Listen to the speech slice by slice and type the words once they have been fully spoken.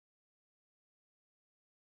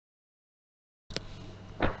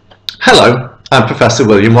Hello, I'm Professor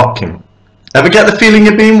William Watkin. Ever get the feeling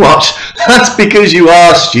you're being watched? That's because you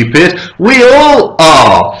are, stupid. We all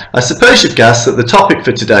are. I suppose you've guessed that the topic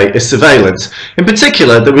for today is surveillance. In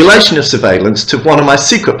particular, the relation of surveillance to one of my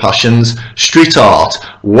secret passions, street art.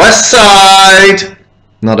 West Side!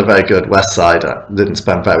 Not a very good West Sider. Didn't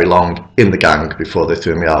spend very long in the gang before they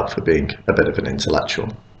threw me out for being a bit of an intellectual.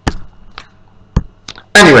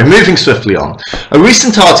 Anyway, moving swiftly on. A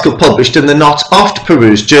recent article published in the not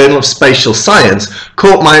oft-perused Journal of Spatial Science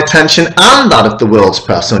caught my attention and that of the world's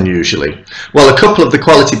press unusually. Well, a couple of the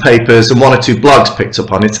quality papers and one or two blogs picked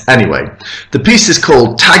up on it anyway. The piece is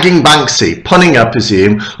called Tagging Banksy, punning, I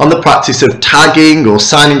presume, on the practice of tagging or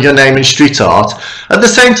signing your name in street art, at the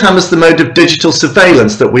same time as the mode of digital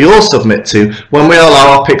surveillance that we all submit to when we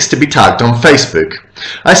allow our pics to be tagged on Facebook.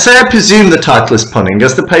 I say I presume the title is punning,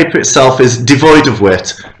 as the paper itself is devoid of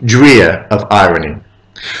wit, drear of irony.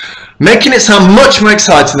 Making it sound much more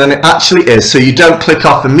exciting than it actually is so you don't click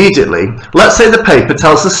off immediately, let's say the paper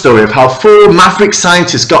tells the story of how four maverick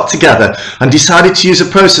scientists got together and decided to use a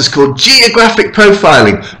process called geographic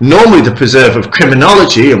profiling, normally the preserve of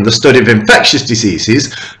criminology and the study of infectious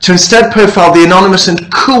diseases, to instead profile the anonymous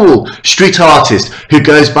and cool street artist who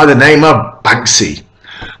goes by the name of Banksy.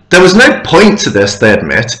 There was no point to this, they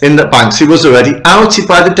admit, in that Banksy was already outed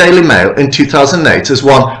by the Daily Mail in 2008 as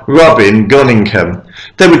one Robin Gunningham.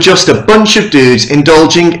 They were just a bunch of dudes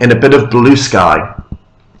indulging in a bit of blue sky.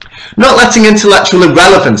 Not letting intellectual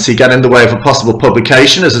irrelevancy get in the way of a possible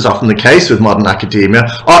publication, as is often the case with modern academia,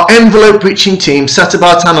 our envelope-breaching team set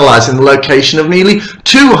about analysing the location of nearly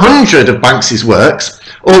 200 of Banksy's works,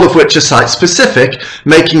 all of which are site-specific,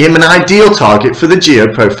 making him an ideal target for the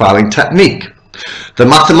Geo-Profiling technique. The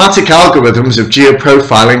mathematic algorithms of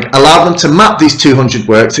Geo-Profiling allow them to map these 200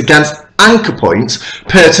 works against anchor points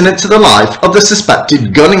pertinent to the life of the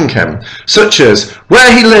suspected Gunningham, such as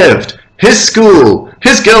where he lived, his school,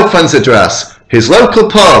 his girlfriend's address, his local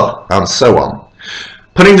pub, and so on.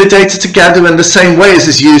 Putting the data together in the same way as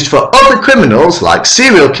is used for other criminals, like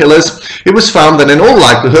serial killers, it was found that in all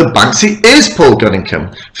likelihood Banksy is Paul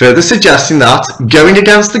Gunningham, further suggesting that, going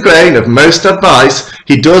against the grain of most advice,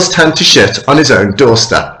 he does tend to shit on his own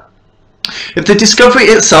doorstep. If the discovery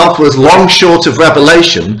itself was long short of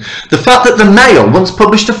revelation, the fact that the Mail once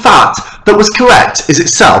published a fact that was correct is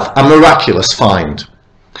itself a miraculous find.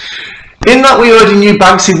 In that we already knew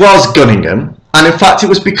Banksy was Gunningham, and in fact it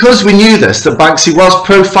was because we knew this that Banksy was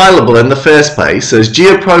profilable in the first place, as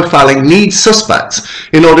Geo-Profiling needs suspects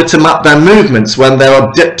in order to map their movements when they're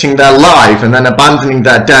abducting their live and then abandoning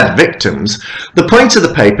their dead victims. The point of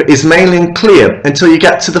the paper is mainly unclear until you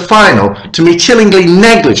get to the final, to me chillingly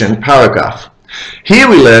negligent paragraph. Here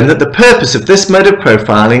we learn that the purpose of this mode of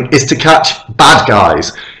profiling is to catch bad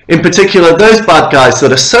guys, in particular those bad guys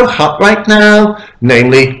that are so hot right now,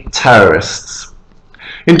 namely terrorists.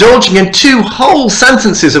 Indulging in two whole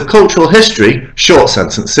sentences of cultural history, short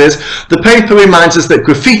sentences, the paper reminds us that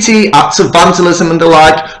graffiti, acts of vandalism and the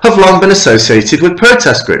like have long been associated with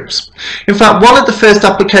protest groups. In fact, one of the first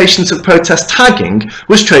applications of protest tagging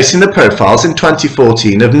was tracing the profiles in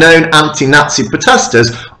 2014 of known anti-Nazi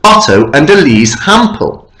protesters Otto and Elise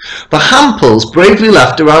Hampel. The Hampels bravely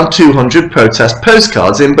left around 200 protest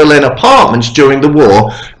postcards in Berlin apartments during the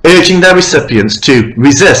war, urging their recipients to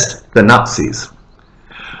resist the Nazis.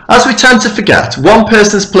 As we tend to forget, one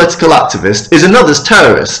person's political activist is another's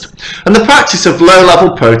terrorist, and the practice of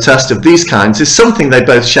low-level protest of these kinds is something they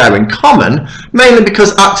both share in common, mainly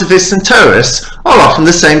because activists and terrorists are often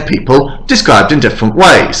the same people described in different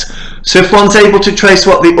ways. So if one's able to trace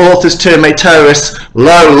what the authors term a terrorist's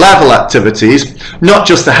low-level activities, not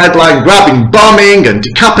just the headline-grabbing bombing and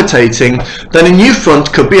decapitating, then a new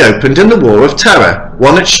front could be opened in the war of terror,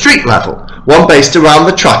 one at street level, one based around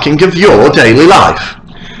the tracking of your daily life.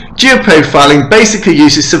 Geoprofiling basically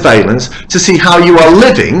uses surveillance to see how you are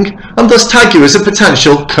living and thus tag you as a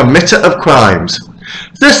potential committer of crimes.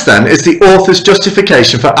 This then is the author's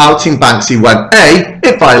justification for outing Banksy when A,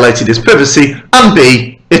 it violated his privacy, and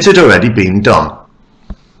B, it had already been done.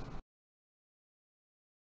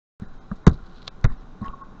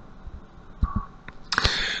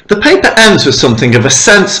 The paper ends with something of a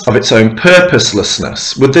sense of its own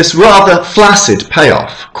purposelessness, with this rather flaccid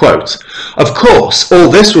payoff, quote, "Of course, all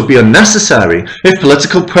this would be unnecessary if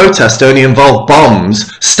political protest only involved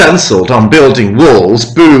bombs stenciled on building walls,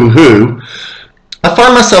 boo-hoo. I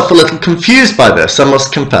find myself a little confused by this, I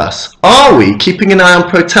must confess. Are we keeping an eye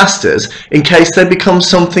on protesters in case they become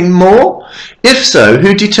something more? If so,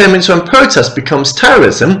 who determines when protest becomes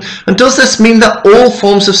terrorism? And does this mean that all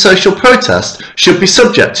forms of social protest should be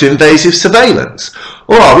subject to invasive surveillance?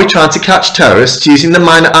 Or are we trying to catch terrorists using the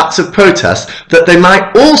minor acts of protest that they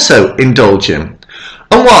might also indulge in?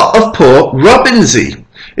 And what of poor Banksy?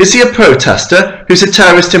 Is he a protester who's a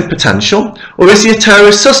terrorist in potential, or is he a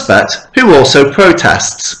terrorist suspect who also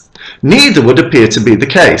protests? Neither would appear to be the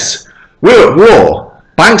case. We're at war.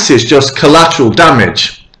 Banksy is just collateral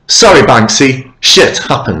damage. Sorry Banksy, shit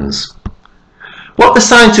happens. What the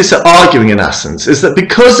scientists are arguing in essence is that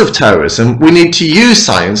because of terrorism we need to use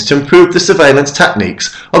science to improve the surveillance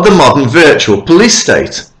techniques of the modern virtual police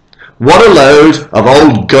state. What a load of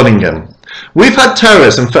old Gunningham. We've had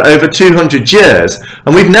terrorism for over 200 years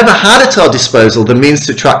and we've never had at our disposal the means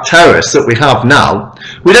to track terrorists that we have now.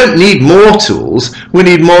 We don't need more tools, we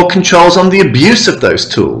need more controls on the abuse of those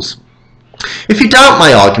tools. If you doubt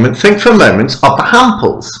my argument, think for a moment of the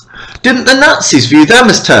Hampels. Didn't the Nazis view them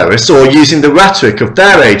as terrorists, or, using the rhetoric of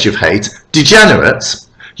their age of hate, degenerates?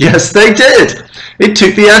 Yes, they did. It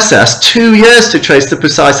took the SS 2 years to trace the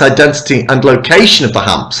precise identity and location of the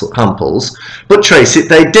Hampels, but trace it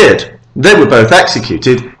they did. They were both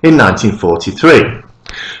executed in 1943.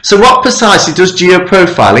 So what precisely does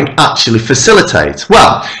geoprofiling actually facilitate?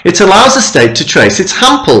 Well, it allows a state to trace its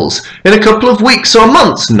Hampels in a couple of weeks or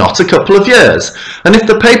months, not a couple of years. And if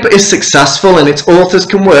the paper is successful and its authors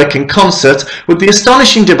can work in concert with the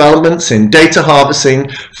astonishing developments in data harvesting,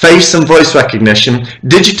 face and voice recognition,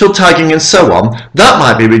 digital tagging and so on, that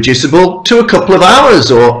might be reducible to a couple of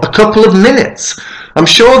hours or a couple of minutes. I'm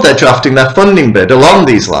sure they're drafting their funding bid along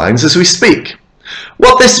these lines as we speak.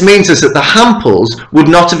 What this means is that the Hampels would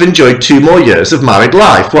not have enjoyed 2 more years of married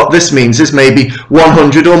life. What this means is maybe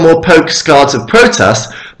 100 or more postcards of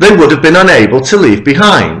protest they would have been unable to leave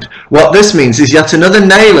behind. What this means is yet another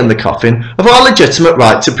nail in the coffin of our legitimate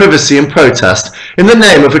right to privacy and protest in the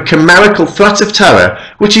name of a chimerical threat of terror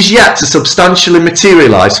which is yet to substantially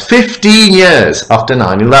materialise 15 years after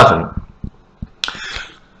 9/11.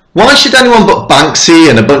 Why should anyone but Banksy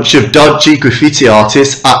and a bunch of dodgy graffiti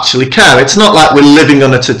artists actually care? It's not like we're living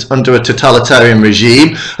under a totalitarian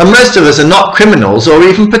regime, and most of us are not criminals or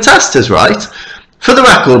even protesters, right? For the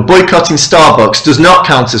record, boycotting Starbucks does not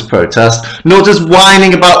count as protest, nor does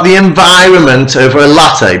whining about the environment over a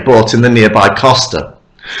latte bought in the nearby Costa.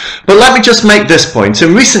 But let me just make this point.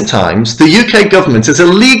 In recent times, the UK government has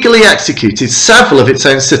illegally executed several of its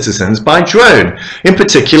own citizens by drone, in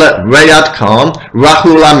particular Rayad Khan,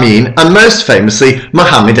 Rahul Amin and most famously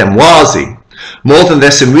Mohammed Emwazi. More than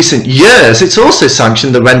this, in recent years it's also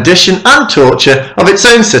sanctioned the rendition and torture of its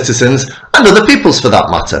own citizens and other people's for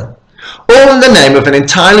that matter. All in the name of an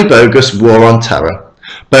entirely bogus war on terror.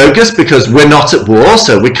 Bogus because we're not at war,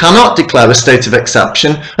 so we cannot declare a state of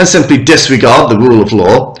exception and simply disregard the rule of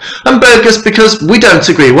law. And bogus because we don't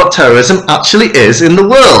agree what terrorism actually is in the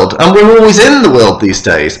world, and we're always in the world these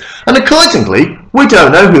days, and accordingly we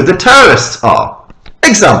don't know who the terrorists are.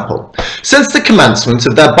 Example: since the commencement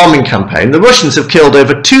of their bombing campaign, the Russians have killed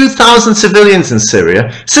over 2,000 civilians in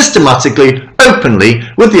Syria, systematically, openly,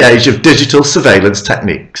 with the aid of digital surveillance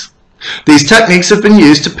techniques. These techniques have been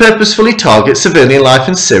used to purposefully target civilian life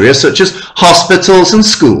in Syria, such as hospitals and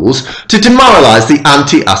schools, to demoralise the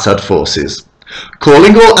anti-Assad forces.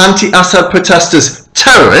 Calling all anti-Assad protesters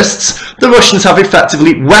terrorists, the Russians have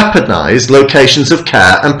effectively weaponised locations of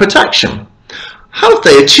care and protection. How have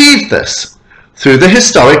they achieved this? Through the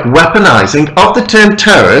historic weaponising of the term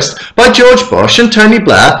terrorist by George Bush and Tony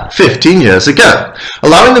Blair 15 years ago,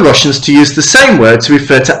 allowing the Russians to use the same word to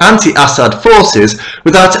refer to anti-Assad forces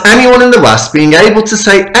without anyone in the West being able to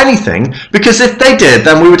say anything, because if they did,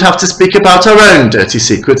 then we would have to speak about our own dirty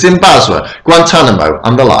secrets in Basra, Guantanamo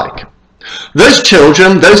and the like. Those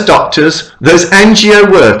children, those doctors, those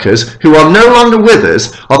NGO workers who are no longer with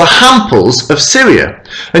us are the Hampels of Syria,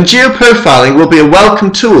 and geoprofiling will be a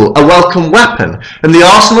welcome tool, a welcome weapon in the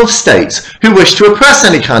arsenal of states who wish to oppress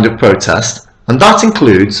any kind of protest, and that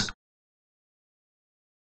includes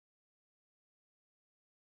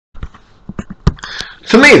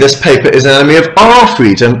For me, this paper is an enemy of our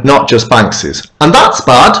freedom, not just Banksy's. And that's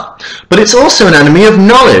bad, but it's also an enemy of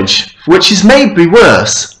knowledge, which is maybe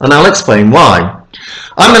worse, and I'll explain why.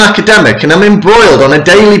 I'm an academic and I'm embroiled on a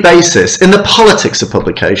daily basis in the politics of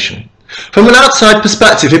publication. From an outside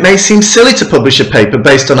perspective, it may seem silly to publish a paper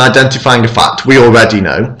based on identifying a fact we already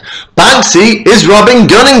know. Banksy is robbing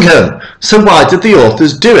Gunningham. So why did the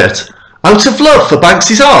authors do it? Out of love for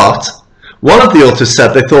Banksy's art? One of the authors said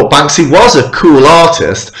they thought Banksy was a cool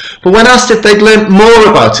artist, but when asked if they'd learnt more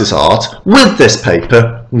about his art with this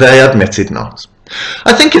paper, they admitted not.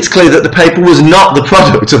 I think it's clear that the paper was not the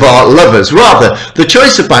product of art lovers. Rather, the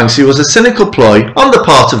choice of Banksy was a cynical ploy on the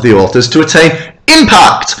part of the authors to attain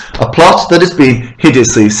impact, a plot that has been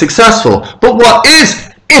hideously successful. But what is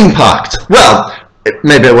impact? Well,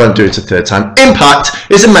 maybe I won't do it a third time.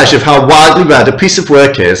 Impact is a measure of how widely read a piece of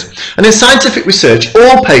work is, and in scientific research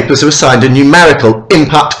all papers are assigned a numerical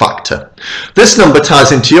impact factor. This number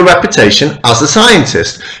ties into your reputation as a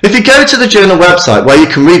scientist. If you go to the journal website where you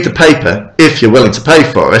can read the paper, if you're willing to pay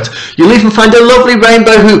for it, you'll even find a lovely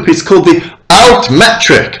rainbow hoop. It's called the alt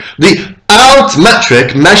metric. The alt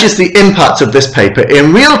metric measures the impact of this paper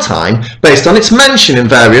in real time based on its mention in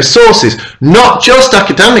various sources, not just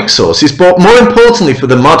academic sources, but more importantly for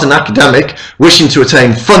the modern academic wishing to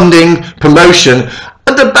attain funding, promotion,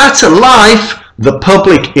 and a better life, the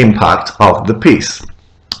public impact of the piece.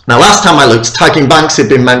 Now, last time I looked, tagging Banksy had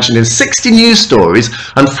been mentioned in 60 news stories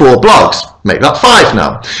and 4 blogs. Make that 5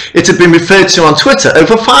 now. It had been referred to on Twitter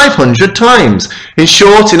over 500 times. In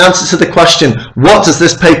short, in answer to the question, what does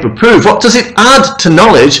this paper prove? What does it add to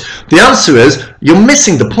knowledge? The answer is, you're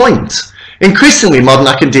missing the point. Increasingly, modern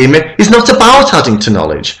academia is not about adding to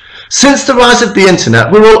knowledge. Since the rise of the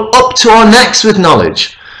internet, we're all up to our necks with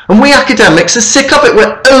knowledge. And we academics are sick of it.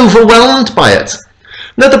 We're overwhelmed by it.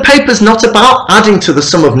 Now, the paper's not about adding to the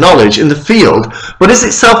sum of knowledge in the field, but is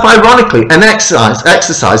itself ironically an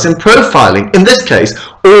exercise in profiling, in this case,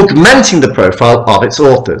 augmenting the profile of its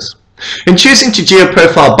authors. In choosing to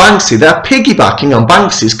geoprofile Banksy, they're piggybacking on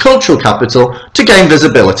Banksy's cultural capital to gain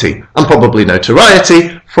visibility and probably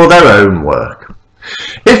notoriety for their own work.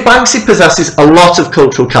 If Banksy possesses a lot of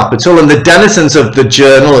cultural capital and the denizens of the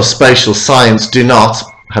Journal of Spatial Science do not,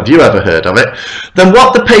 have you ever heard of it? Then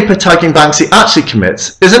what the paper tagging Banksy actually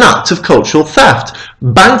commits is an act of cultural theft.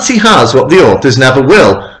 Banksy has what the authors never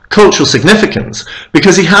will, cultural significance,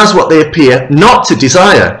 because he has what they appear not to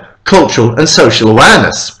desire, cultural and social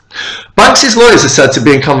awareness. Banksy's lawyers are said to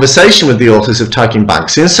be in conversation with the authors of tagging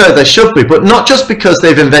Banksy, and so they should be, but not just because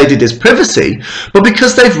they've invaded his privacy, but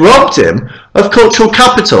because they've robbed him of cultural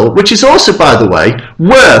capital, which is also, by the way,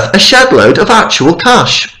 worth a shed load of actual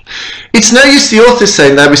cash. It's no use the authors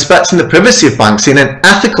saying they're respecting the privacy of Banksy in an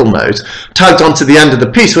ethical note tagged onto the end of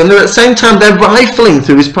the piece when they're at the same time they're rifling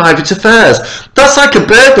through his private affairs. That's like a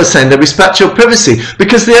burglar saying they respect your privacy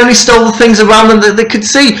because they only stole the things around them that they could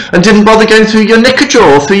see and didn't bother going through your knicker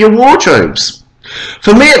drawer or through your wardrobes.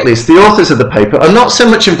 For me at least, the authors of the paper are not so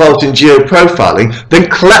much involved in geo-profiling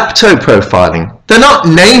than klepto-profiling. They're not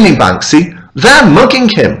naming Banksy, they're mugging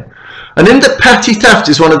him. And in that petty theft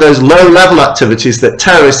is one of those low-level activities that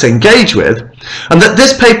terrorists engage with, and that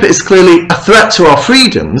this paper is clearly a threat to our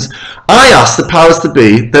freedoms, I ask the powers that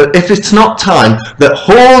be that if it's not time that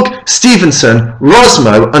Hogg, Stevenson,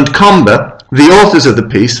 Rosmo and Comber, the authors of the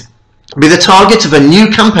piece, be the target of a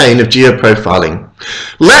new campaign of geoprofiling.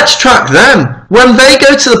 Let's track them when they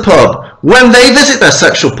go to the pub, when they visit their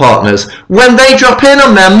sexual partners, when they drop in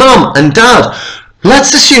on their mum and dad.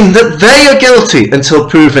 Let's assume that they are guilty until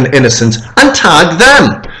proven innocent and tag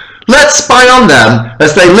them. Let's spy on them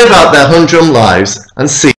as they live out their humdrum lives and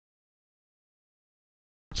see.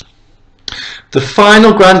 The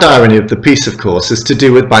final grand irony of the piece, of course, is to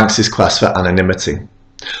do with Banksy's quest for anonymity.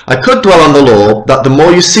 I could dwell on the law that the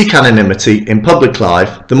more you seek anonymity in public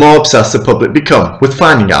life, the more obsessed the public become with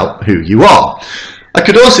finding out who you are. I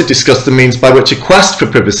could also discuss the means by which a quest for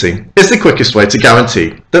privacy is the quickest way to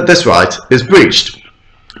guarantee that this right is breached.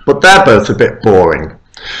 But they're both a bit boring.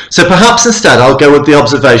 So perhaps instead I'll go with the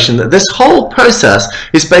observation that this whole process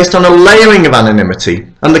is based on a layering of anonymity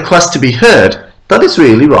and the quest to be heard that is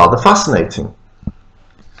really rather fascinating.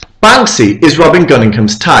 Banksy is Robin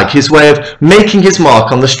Gunningham's tag, his way of making his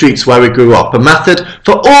mark on the streets where he grew up, a method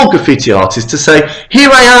for all graffiti artists to say, here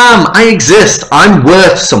I am, I exist, I'm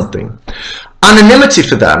worth something. Anonymity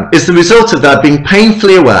for them is the result of their being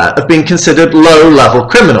painfully aware of being considered low-level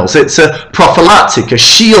criminals. It's a prophylactic, a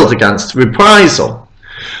shield against reprisal.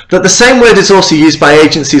 That the same word is also used by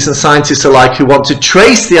agencies and scientists alike who want to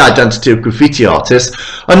trace the identity of graffiti artists,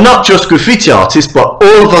 and not just graffiti artists, but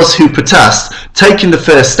all of us who protest, taking the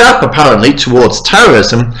first step, apparently, towards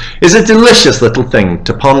terrorism, is a delicious little thing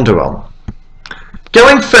to ponder on.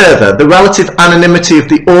 Going further, the relative anonymity of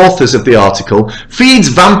the authors of the article feeds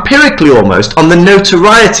vampirically almost on the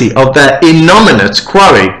notoriety of their innominate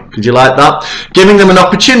quarry, could you like that? Giving them an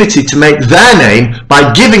opportunity to make their name by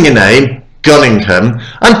giving a name, Gunningham,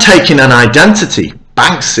 and taking an identity,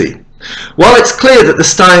 Banksy. While it's clear that the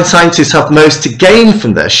scientists have most to gain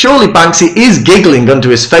from this, surely Banksy is giggling under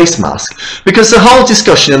his face mask, because the whole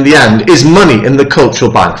discussion in the end is money in the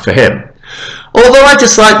cultural bank for him. Although I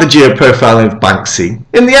dislike the geoprofiling of Banksy,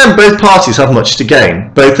 in the end both parties have much to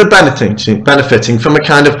gain. Both are benefiting from a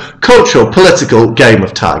kind of cultural, political game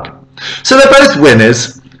of tag. So they're both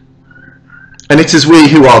winners, and it is we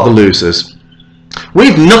who are the losers.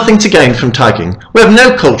 We've nothing to gain from tagging. We have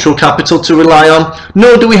no cultural capital to rely on,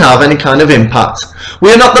 nor do we have any kind of impact.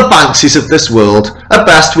 We are not the Banksys of this world. At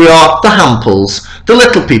best we are the Hamples, the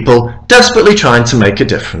little people desperately trying to make a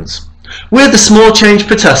difference. We're the small change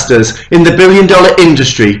protesters in the billion-dollar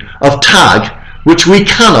industry of tag, which we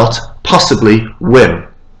cannot possibly win.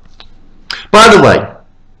 By the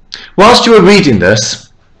way, whilst you were reading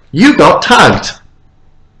this, you got tagged.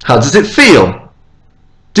 How does it feel?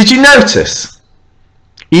 Did you notice?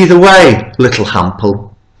 Either way, little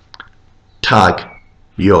Hample, tag,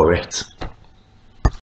 you're it.